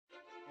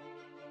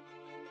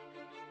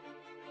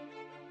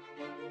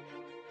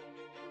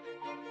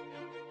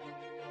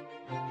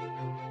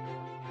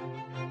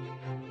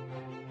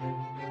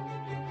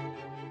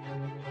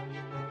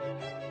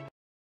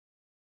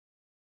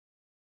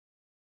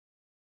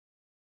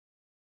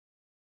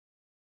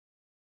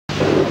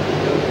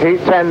Heat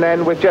 10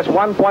 then, with just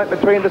 1 point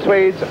between the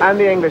Swedes and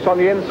the English. On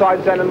the inside,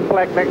 Zenon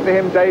Fleck. Next to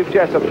him, Dave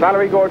Jessup.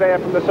 Valery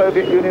Gordeyev from the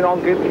Soviet Union on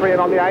grid 3, and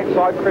on the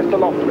outside, Krista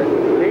Lofgren.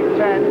 Heat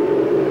 10.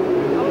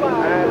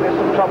 And there's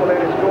some trouble there.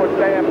 It's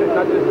Gordeyev that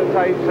nudges the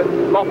tapes,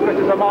 and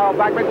Lofgren is a mile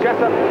back, but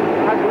Jessup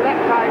has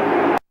left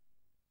out.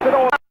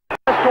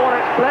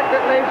 Fleck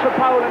that leads for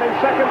Poland. In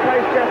second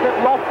place, Jessup.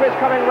 Lofgren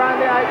coming round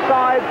the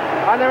outside,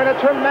 and they're in a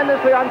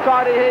tremendously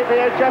untidy heat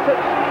here. Jessup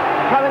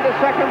coming to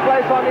second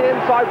place on the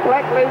inside.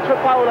 Fleck leads for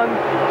Poland.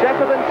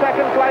 Jessup in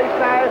second place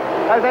now,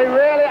 as they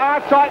really are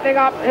tightening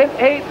up in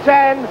Heat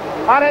 10.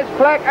 And it's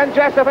Fleck and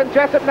Jessup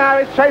now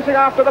is chasing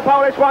after the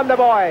Polish wonder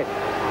boy.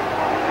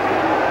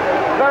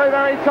 Very,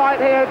 very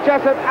tight here.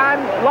 Jessup and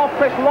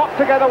Lofgren locked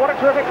together. What a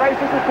terrific race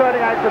this is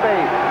turning out to be.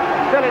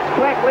 Still, it's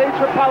Fleck leads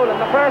for Poland.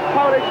 The first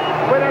Polish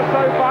winner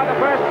so far. The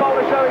first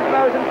Polish show his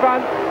nose in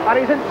front. And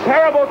he's in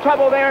terrible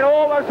trouble there, and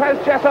almost has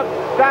Jessup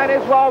down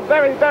as well.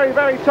 Very, very,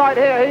 very tight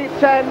here. Heat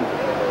 10.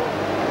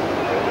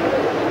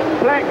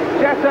 Fleck,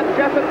 Jessup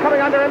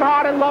coming under him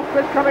hard, and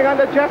Lofgren coming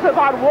under Jessup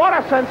hard. What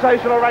a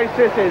sensational race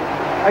this is.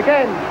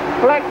 Again,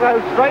 Fleck though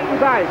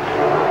straightens out.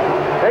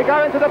 They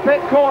go into the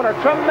pit corner.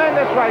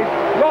 Tremendous race.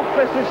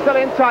 Lofgren is still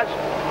in touch.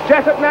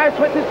 Jessup now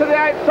switches to the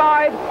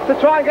outside to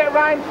try and get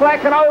round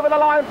Fleck and over the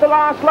line for the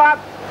last lap.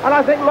 And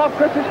I think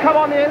Lofgren has come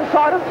on the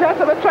inside of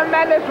Jessup. A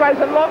tremendous race,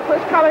 and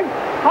Lofgren coming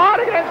hard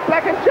against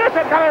Fleck, and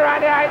Jessup coming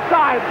around the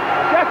outside.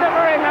 Jessup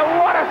Marine,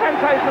 what a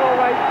sensational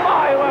race.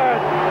 My word.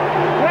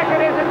 Fleck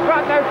is in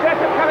front now.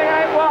 Jessup coming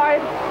out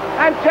wide.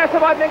 And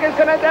Jessup, I think, is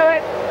going to do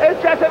it. Is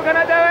Jessup going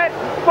to do it?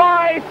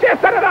 Boy, he's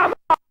just done it up.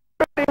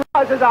 He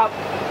rises up.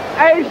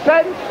 A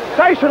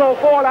sensational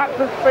 4 laps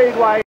of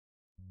Speedway.